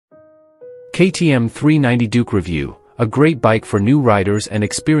KTM 390 Duke Review, a great bike for new riders and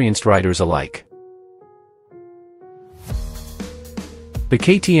experienced riders alike. The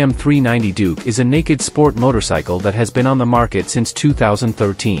KTM 390 Duke is a naked sport motorcycle that has been on the market since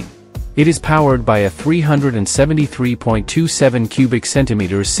 2013. It is powered by a 373.27 cubic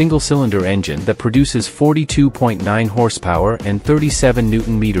centimeters single-cylinder engine that produces 42.9 horsepower and 37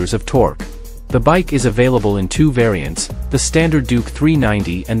 Nm of torque. The bike is available in two variants, the standard Duke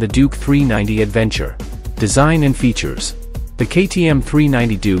 390 and the Duke 390 Adventure. Design and features. The KTM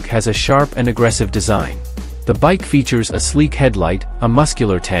 390 Duke has a sharp and aggressive design. The bike features a sleek headlight, a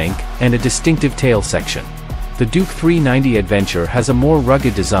muscular tank, and a distinctive tail section. The Duke 390 Adventure has a more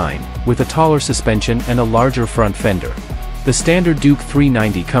rugged design, with a taller suspension and a larger front fender. The standard Duke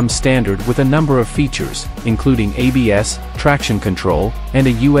 390 comes standard with a number of features, including ABS, traction control, and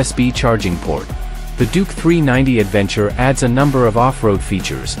a USB charging port. The Duke 390 Adventure adds a number of off-road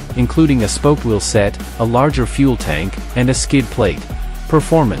features, including a spoke wheel set, a larger fuel tank, and a skid plate.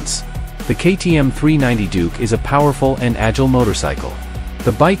 Performance. The KTM 390 Duke is a powerful and agile motorcycle.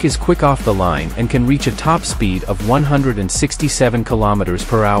 The bike is quick off the line and can reach a top speed of 167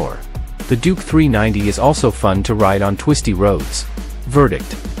 km/h. The Duke 390 is also fun to ride on twisty roads. Verdict.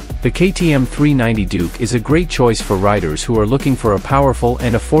 The KTM 390 Duke is a great choice for riders who are looking for a powerful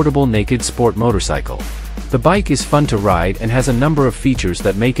and affordable naked sport motorcycle. The bike is fun to ride and has a number of features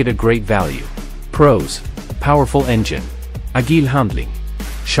that make it a great value. Pros. Powerful engine. Agile handling.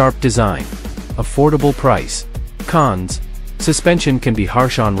 Sharp design. Affordable price. Cons. Suspension can be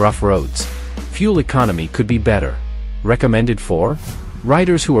harsh on rough roads. Fuel economy could be better. Recommended for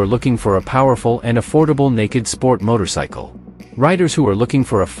riders who are looking for a powerful and affordable naked sport motorcycle. Riders who are looking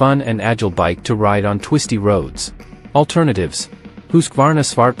for a fun and agile bike to ride on twisty roads. Alternatives. Husqvarna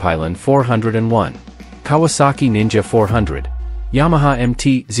Svartpilen 401. Kawasaki Ninja 400. Yamaha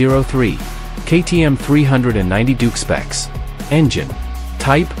MT-03. KTM 390 Duke specs. Engine.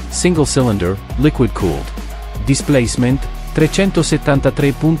 Type, single-cylinder, liquid-cooled. Displacement,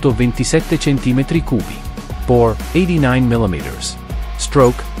 373.27 cm3. Bore, 89 mm.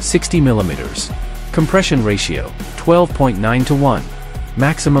 Stroke, 60 mm. Compression ratio, 12.9:1.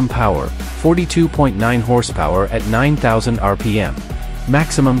 Maximum power, 42.9 horsepower at 9,000 RPM.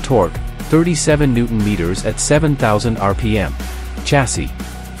 Maximum torque, 37 Nm at 7,000 RPM. Chassis.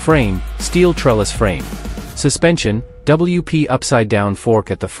 Frame, steel trellis frame. Suspension, WP upside-down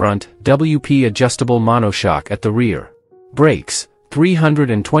fork at the front, WP adjustable monoshock at the rear. Brakes,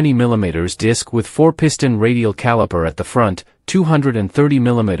 320 mm disc with 4-piston radial caliper at the front, 230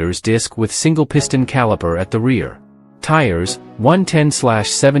 mm disc with single-piston caliper at the rear. Tires,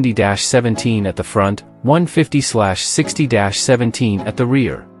 110/70-17 at the front, 150/60-17 at the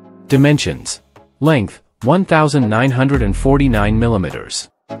rear. Dimensions. Length, 1,949 mm.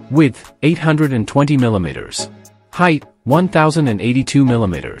 Width, 820 mm. Height, 1,082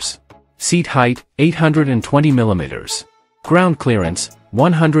 mm. Seat height, 820 mm. Ground clearance,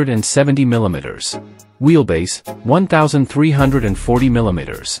 170 mm. Wheelbase, 1,340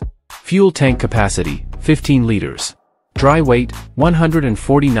 mm. Fuel tank capacity, 15 liters. Dry weight,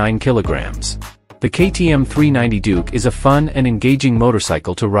 149 kilograms. The KTM 390 Duke is a fun and engaging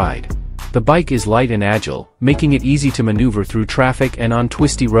motorcycle to ride. The bike is light and agile, making it easy to maneuver through traffic and on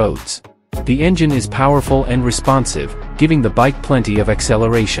twisty roads. The engine is powerful and responsive, giving the bike plenty of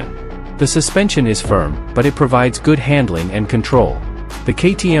acceleration. The suspension is firm, but it provides good handling and control. The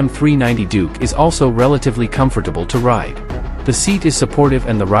KTM 390 Duke is also relatively comfortable to ride. The seat is supportive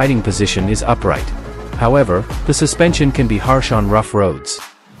and the riding position is upright. However, the suspension can be harsh on rough roads.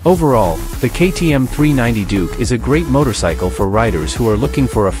 Overall, the KTM 390 Duke is a great motorcycle for riders who are looking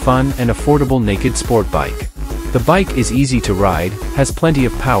for a fun and affordable naked sport bike. The bike is easy to ride, has plenty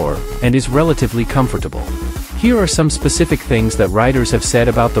of power, and is relatively comfortable. Here are some specific things that riders have said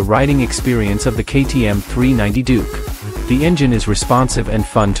about the riding experience of the KTM 390 Duke. The engine is responsive and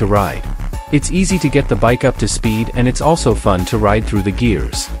fun to ride. It's easy to get the bike up to speed and it's also fun to ride through the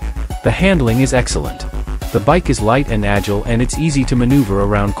gears. The handling is excellent. The bike is light and agile and it's easy to maneuver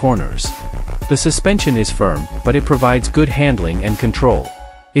around corners. The suspension is firm, but it provides good handling and control.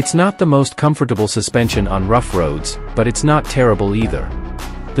 It's not the most comfortable suspension on rough roads, but it's not terrible either.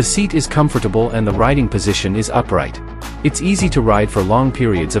 The seat is comfortable and the riding position is upright. It's easy to ride for long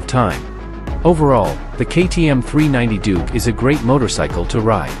periods of time. Overall, the KTM 390 Duke is a great motorcycle to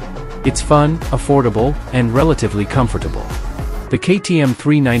ride. It's fun, affordable, and relatively comfortable. The KTM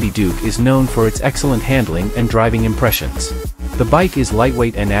 390 Duke is known for its excellent handling and driving impressions. The bike is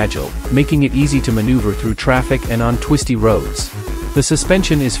lightweight and agile, making it easy to maneuver through traffic and on twisty roads. The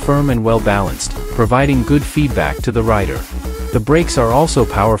suspension is firm and well balanced, providing good feedback to the rider. The brakes are also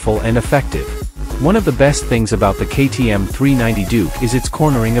powerful and effective. One of the best things about the KTM 390 Duke is its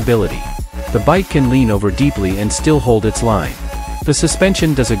cornering ability. The bike can lean over deeply and still hold its line. The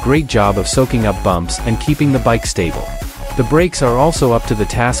suspension does a great job of soaking up bumps and keeping the bike stable. The brakes are also up to the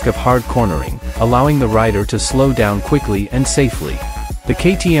task of hard cornering, allowing the rider to slow down quickly and safely. The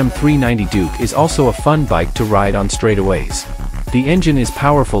KTM 390 Duke is also a fun bike to ride on straightaways. The engine is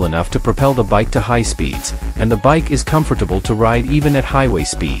powerful enough to propel the bike to high speeds, and the bike is comfortable to ride even at highway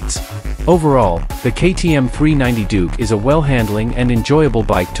speeds. Overall, the KTM 390 Duke is a well-handling and enjoyable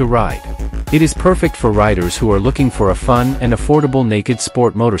bike to ride. It is perfect for riders who are looking for a fun and affordable naked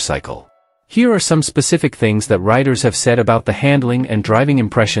sport motorcycle. Here are some specific things that riders have said about the handling and driving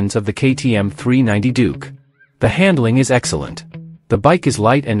impressions of the KTM 390 Duke. The handling is excellent. The bike is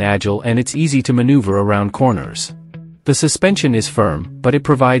light and agile, and it's easy to maneuver around corners. The suspension is firm, but it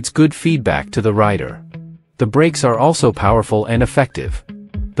provides good feedback to the rider. The brakes are also powerful and effective.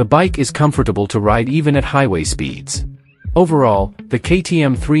 The bike is comfortable to ride even at highway speeds. Overall, the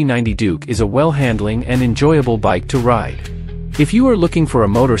KTM 390 Duke is a well-handling and enjoyable bike to ride. If you are looking for a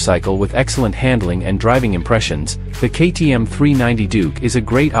motorcycle with excellent handling and driving impressions, the KTM 390 Duke is a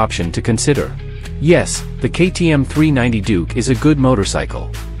great option to consider. Yes, the KTM 390 Duke is a good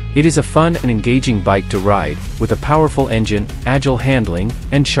motorcycle. It is a fun and engaging bike to ride, with a powerful engine, agile handling,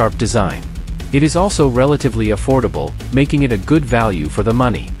 and sharp design. It is also relatively affordable, making it a good value for the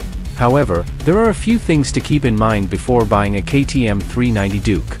money. However, there are a few things to keep in mind before buying a KTM 390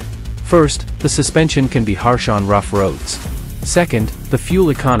 Duke. First, the suspension can be harsh on rough roads. Second, the fuel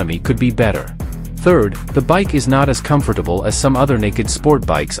economy could be better. Third, the bike is not as comfortable as some other naked sport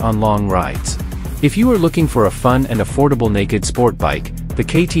bikes on long rides. If you are looking for a fun and affordable naked sport bike, the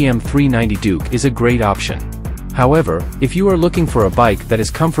KTM 390 Duke is a great option. However, if you are looking for a bike that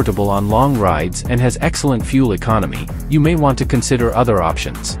is comfortable on long rides and has excellent fuel economy, you may want to consider other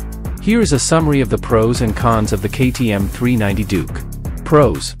options. Here is a summary of the pros and cons of the KTM 390 Duke.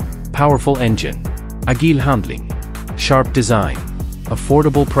 Pros: powerful engine, agile handling, sharp design,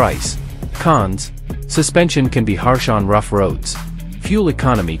 affordable price. Cons: suspension can be harsh on rough roads. Fuel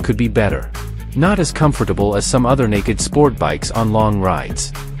economy could be better. Not as comfortable as some other naked sport bikes on long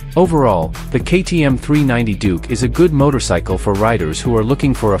rides. Overall, the KTM 390 Duke is a good motorcycle for riders who are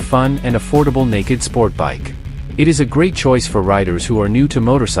looking for a fun and affordable naked sport bike. It is a great choice for riders who are new to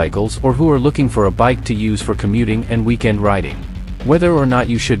motorcycles or who are looking for a bike to use for commuting and weekend riding. Whether or not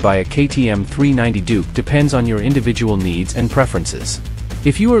you should buy a KTM 390 Duke depends on your individual needs and preferences.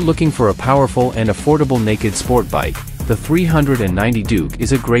 If you are looking for a powerful and affordable naked sport bike, the 390 Duke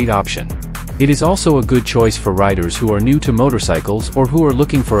is a great option. It is also a good choice for riders who are new to motorcycles or who are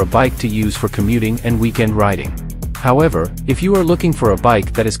looking for a bike to use for commuting and weekend riding. However, if you are looking for a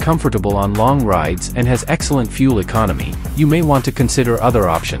bike that is comfortable on long rides and has excellent fuel economy, you may want to consider other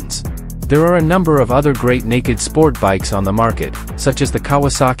options. There are a number of other great naked sport bikes on the market, such as the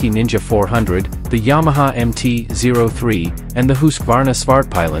Kawasaki Ninja 400, the Yamaha MT-03, and the Husqvarna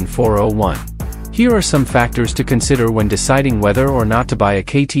Svartpilen 401. Here are some factors to consider when deciding whether or not to buy a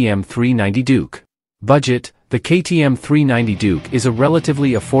KTM 390 Duke. Budget: the KTM 390 Duke is a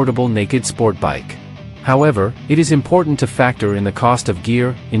relatively affordable naked sport bike. However, it is important to factor in the cost of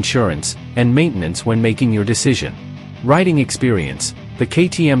gear, insurance, and maintenance when making your decision. Riding experience: the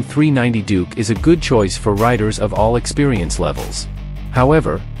KTM 390 Duke is a good choice for riders of all experience levels.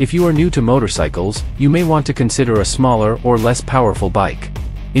 However, if you are new to motorcycles, you may want to consider a smaller or less powerful bike.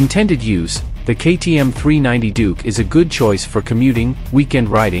 Intended use: the KTM 390 Duke is a good choice for commuting, weekend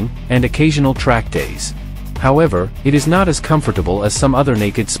riding, and occasional track days. However, it is not as comfortable as some other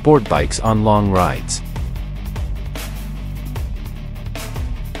naked sport bikes on long rides.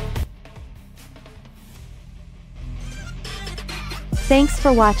 Thanks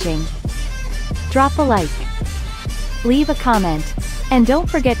for watching. Drop a like, leave a comment, and don't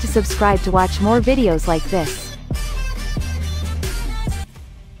forget to subscribe to watch more videos like this.